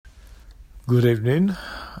Good evening.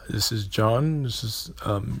 This is John. This is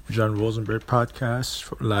John Rosenberg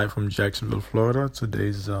podcast live from Jacksonville, Florida.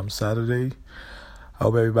 Today's Saturday. I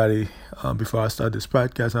hope everybody, before I start this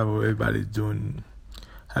podcast, I hope everybody's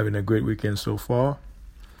having a great weekend so far.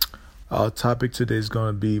 Our topic today is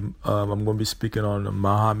going to be, I'm going to be speaking on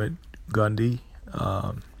Mahatma Gandhi,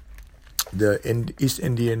 the East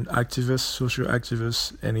Indian activist, social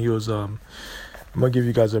activist, and he was I'm going to give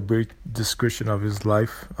you guys a brief description of his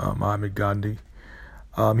life, Mahatma Gandhi.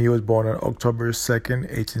 He was born on October 2nd,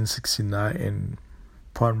 1869 in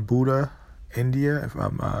Panbuda, India.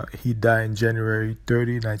 He died in January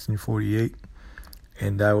 30, 1948.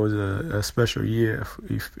 And that was a special year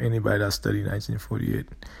if anybody that studied 1948.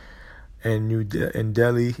 In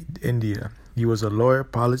Delhi, India. He was a lawyer,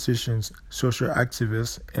 politician, social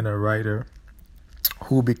activist, and a writer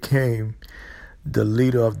who became the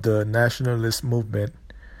leader of the nationalist movement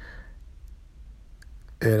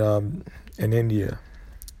in India.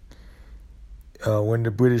 When the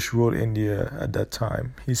British ruled India at that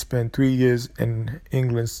time, he spent 3 years in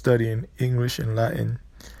England studying English and Latin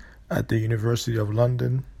at the University of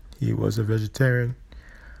London. He was a vegetarian.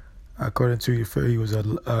 According to his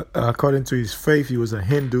faith, he was a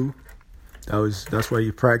Hindu. That's why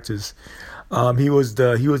he practiced. He was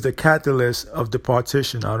the catalyst of the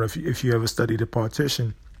partition. I don't know if you ever studied the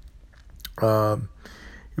partition.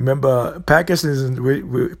 Remember,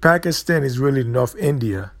 Pakistan is really North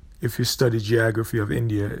India. If you study geography of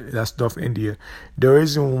India, that's North India. The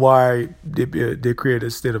reason why they created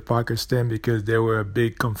the state of Pakistan because there were a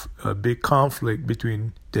big conflict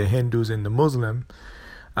between the Hindus and the Muslims.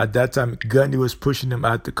 At that time, Gandhi was pushing them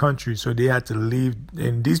out the country, so they had to leave.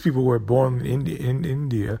 And these people were born in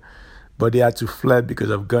India, but they had to flee because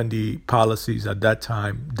of Gandhi policies at that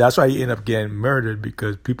time. That's why he ended up getting murdered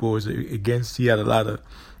because people was against. He had a lot of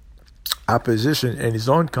opposition in his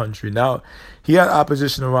own country. Now, he had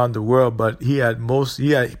opposition around the world, but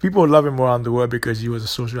people love him around the world because he was a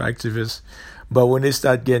social activist. But when they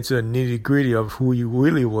start getting to the nitty gritty of who you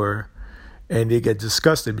really were, and they get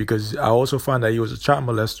disgusted because I also found that he was a child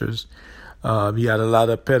molester. He had a lot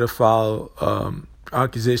of pedophile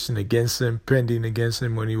accusation pending against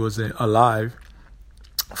him when he was alive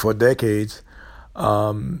for decades.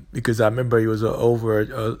 Because I remember he was over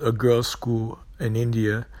a girls' school in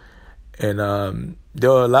India. And there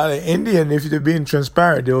were a lot of Indian, if they're being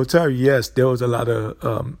transparent, they will tell you, yes, there was a lot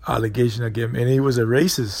of allegation against him. And he was a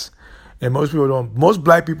racist. And most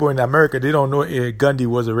black people in America, they don't know Gandhi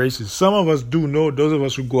was a racist. Some of us do know, those of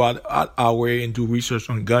us who go out our way and do research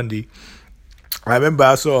on Gandhi. I remember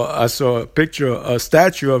I saw a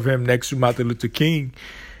statue of him next to Martin Luther King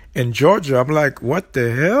in Georgia. I'm like, what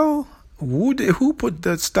the hell? Who put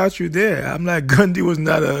that statue there? I'm like, Gandhi was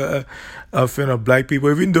not a fan of black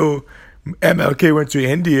people, even though MLK went to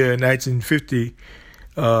India in 1950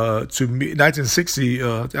 to 1960.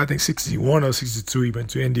 I think 61 or 62. He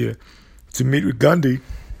went to India to meet with Gandhi,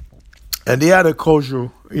 and they had a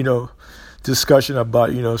cultural, discussion about,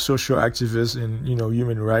 social activists and,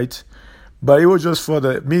 human rights. But it was just for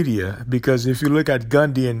the media, because if you look at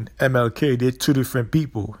Gandhi and MLK, they're two different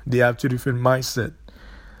people. They have two different mindsets.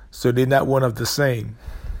 So they're not one of the same.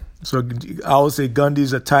 So I would say Gandhi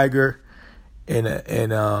is a tiger and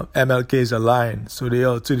MLK is a lion. So they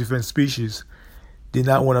are two different species. They're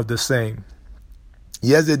not one of the same.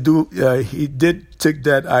 Yes, they do. He did take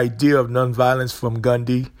that idea of nonviolence from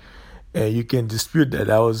Gandhi, and you can dispute that.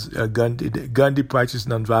 That was Gandhi. Gandhi practiced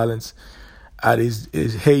nonviolence at his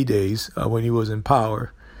heydays when he was in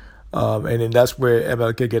power, and then that's where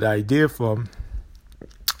MLK get the idea from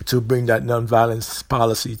to bring that nonviolence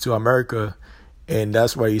policy to America, and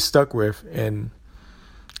that's why he stuck with. And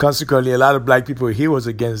consequently, a lot of black people, he was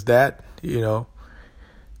against that,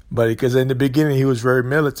 But because in the beginning he was very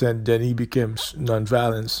militant, then he became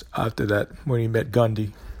nonviolent after that when he met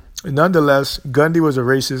Gandhi. Nonetheless, Gandhi was a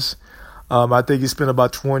racist. I think he spent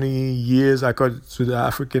about 20 years, according to the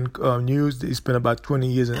African news, he spent about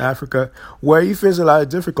 20 years in Africa, where he faced a lot of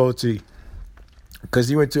difficulty because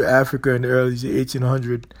he went to Africa in the early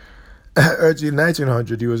 1900.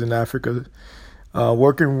 He was in Africa.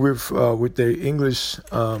 Working with the English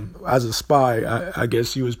as a spy, I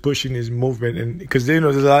guess he was pushing his movement, and because there's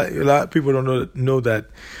a lot of people don't know that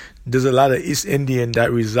there's a lot of East Indian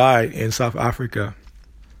that reside in South Africa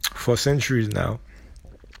for centuries now,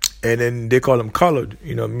 and then they call them colored,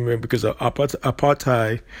 because of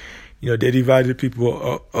apartheid. They divided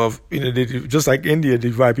people they just like India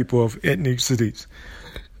divide people of ethnicities,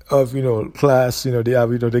 of class. They have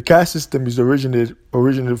the caste system is originated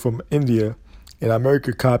from India. And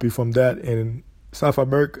America copied from that, and South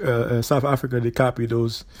Africa, they copied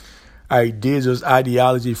those ideas or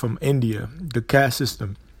ideology from India, the caste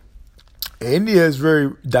system. India is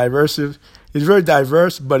very diverse. It's very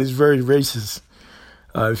diverse, but it's very racist.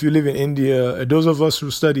 If you live in India, those of us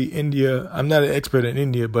who study India, I'm not an expert in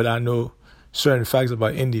India, but I know certain facts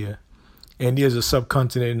about India. India is a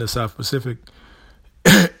subcontinent in the South Pacific.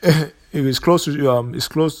 It is close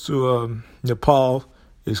to Nepal.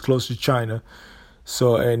 It's close to China.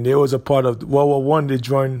 So, and there was a part of World War One. They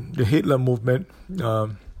joined the Hitler movement. They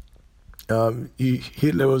joined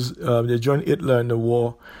Hitler in the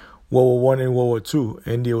war, World War One and World War Two.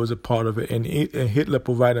 India was a part of it, and Hitler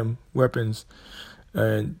provided them weapons,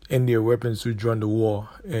 and India weapons to join the war.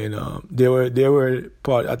 And they were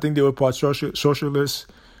part. I think they were part socialists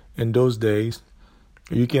in those days.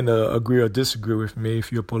 You can agree or disagree with me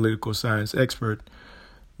if you're a political science expert,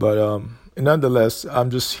 but nonetheless, I'm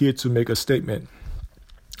just here to make a statement.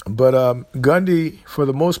 But Gandhi, for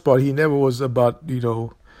the most part, he never was about bringing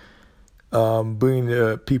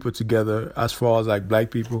the people together as far as like black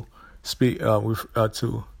people speak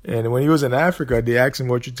to. And when he was in Africa, they asked him,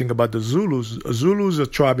 "What you think about the Zulus?" Zulus are a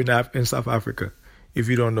tribe in South Africa. If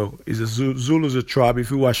you don't know, Zulus a tribe. If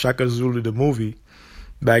you watch Shaka Zulu the movie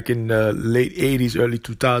back in the late '80s, early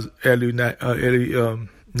 2000s, early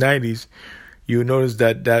 90s, you notice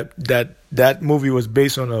that movie was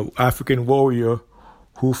based on an African warrior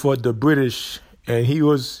who fought the British, and he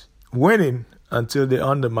was winning until they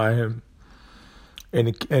undermined him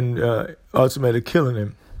and ultimately killing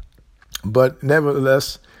him. But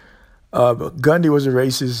nevertheless, Gandhi was a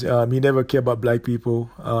racist. He never cared about black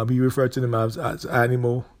people. He referred to them as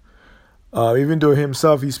animal. Even though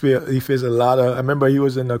himself, he faced a lot of. I remember he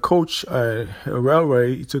was in a coach, a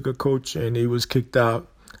railway. He took a coach and he was kicked out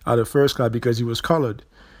of first class because he was colored.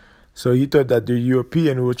 So he thought that the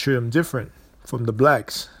European would treat him different from the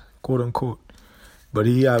blacks, quote unquote. But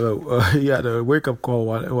he had a wake up call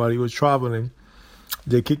while he was traveling.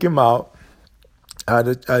 They kicked him out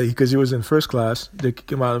because he was in first class. They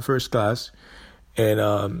kicked him out of first class,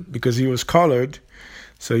 and because he was colored,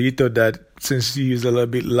 so he thought that since he is a little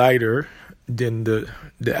bit lighter than the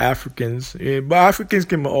Africans, but Africans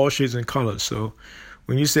came in all shades and colors. So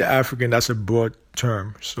when you say African, that's a broad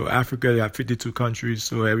term. So Africa, they have 52 countries,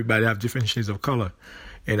 so everybody have different shades of color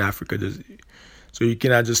in Africa. So you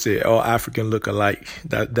cannot just say, "Oh, African look alike."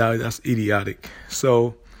 That's idiotic.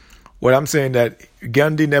 So what I'm saying that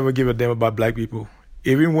Gandhi never gave a damn about black people.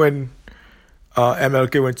 Even when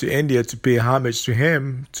MLK went to India to pay homage to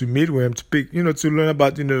him, to meet with him, to learn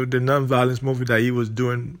about the nonviolence movement that he was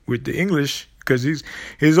doing with the English, because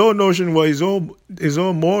his whole notion was his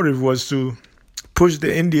whole motive was to push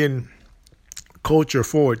the Indian culture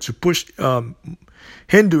forward, to push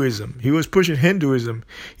Hinduism. He was pushing Hinduism.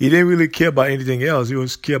 He didn't really care about anything else. He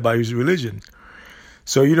was care about his religion.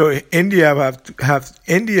 So India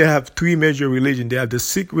have three major religions. They have the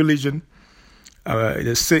Sikh religion,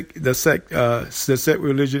 the sect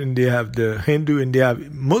religion, and they have the Hindu, and they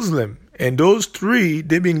have Muslim. And those three,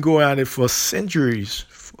 they've been going at it for centuries,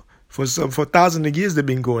 for thousands of years. They've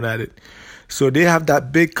been going at it. So they have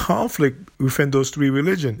that big conflict within those three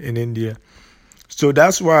religions in India. So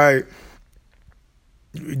that's why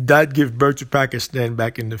that gave birth to Pakistan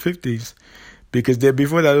back in the 50s, because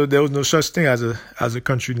before that there was no such thing as a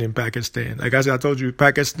country named Pakistan. Like I said, I told you,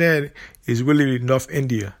 Pakistan is really North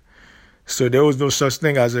India. So there was no such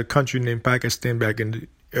thing as a country named Pakistan back in the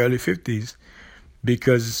early 50s,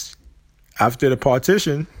 because after the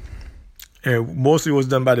partition, and mostly was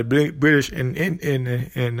done by the British in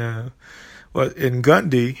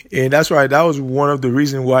Gandhi, and that's why that was one of the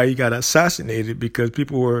reasons why he got assassinated, because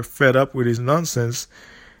people were fed up with his nonsense,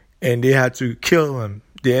 and they had to kill him.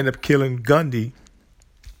 They ended up killing Gandhi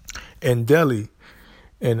in Delhi,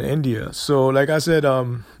 in India. So, like I said,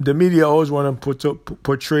 the media always want to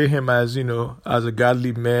portray him as as a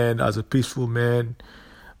godly man, as a peaceful man.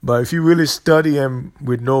 But if you really study him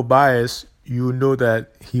with no bias, you know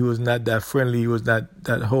that he was not that friendly. He was not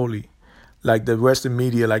that holy, like the Western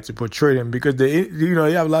media like to portray him, because you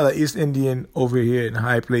have a lot of East Indian over here in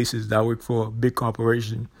high places that work for a big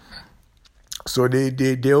corporation. So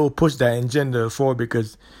they'll push that agenda forward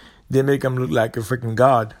because they make him look like a freaking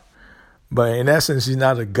god. But in essence, he's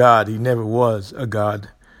not a god. He never was a god.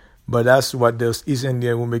 But that's what the East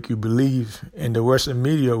Indian will make you believe, and the Western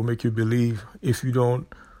media will make you believe if you don't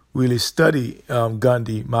really study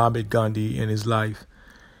Mahatma Gandhi, and his life.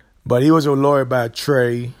 But he was a lawyer by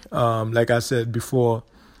trade. Like I said before,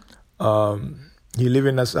 he lived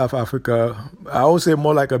in South Africa. I would say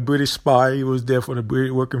more like a British spy. He was there for the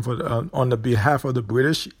British, working for on the behalf of the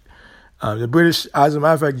British. The British, as a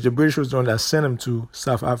matter of fact, the British was the one that sent him to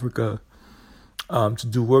South Africa to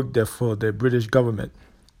do work there for the British government.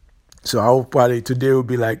 So I would probably today would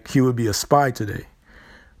be like he would be a spy today.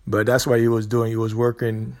 But that's what he was doing. He was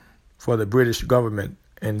working for the British government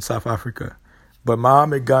in South Africa. But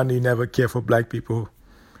Mahatma Gandhi never cared for black people.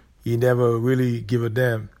 He never really gave a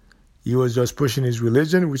damn. He was just pushing his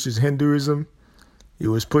religion, which is Hinduism. He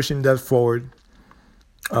was pushing that forward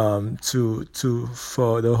for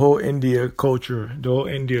the whole India culture, the whole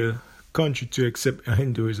India country to accept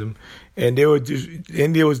Hinduism, and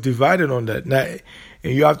India was divided on that. Now,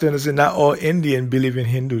 and you have to understand, not all Indian believe in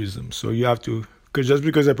Hinduism. So you have to, because just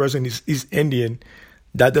because a person is Indian,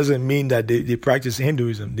 that doesn't mean that they practice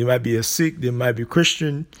Hinduism. They might be a Sikh, they might be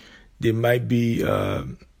Christian, they might be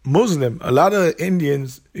Muslim. A lot of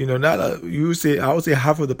Indians, I would say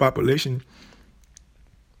half of the population.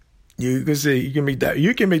 You can make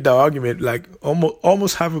that argument like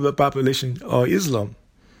almost half of the population are Islam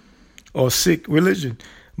or Sikh religion.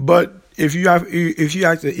 But if you ask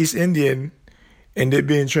the East Indian and they're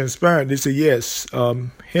being transparent, they say yes,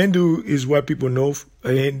 Hindu is what people know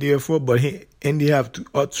India for, but India have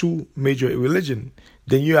two major religions.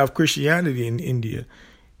 Then you have Christianity in India,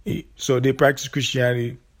 so they practice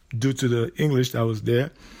Christianity due to the English that was there.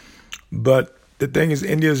 But the thing is,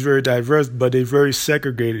 India is very diverse, but they're very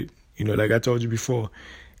segregated. Like I told you before,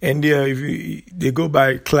 India, they go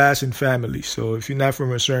by class and family. So if you're not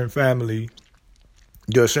from a certain family,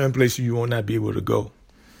 there are certain places you will not be able to go.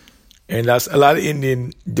 And that's a lot of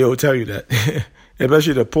Indian, they'll tell you that.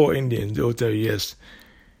 Especially the poor Indians, they'll tell you yes.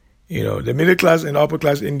 The middle class and upper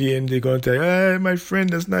class Indian, they're going to tell you, hey, my friend,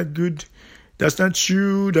 that's not good. That's not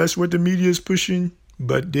true. That's what the media is pushing.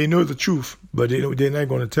 But they know the truth, but they're not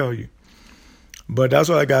going to tell you. But that's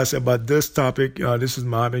what I got to say about this topic. This is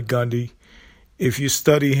Mahatma Gandhi. If you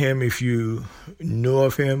study him, if you know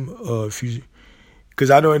of him,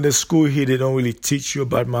 because I know in the school here, they don't really teach you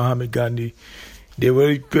about Mahatma Gandhi.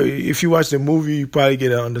 If you watch the movie, you probably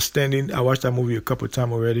get an understanding. I watched that movie a couple of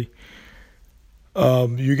times already.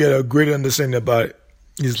 You get a great understanding about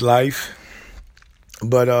his life.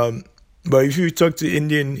 But if you talk to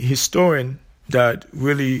Indian historian that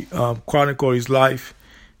really chronicle his life,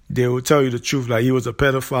 they will tell you the truth. Like, he was a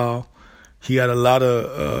pedophile. He had a lot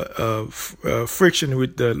of friction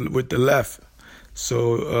with the left.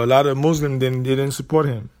 So a lot of Muslims didn't support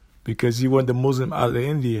him because he wanted the Muslim out of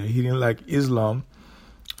India. He didn't like Islam,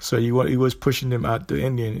 so he was pushing them out the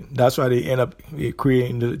Indian. That's why they end up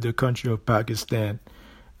creating the country of Pakistan.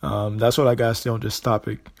 That's what I got to say on this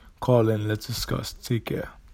topic. Call in, let's discuss. Take care.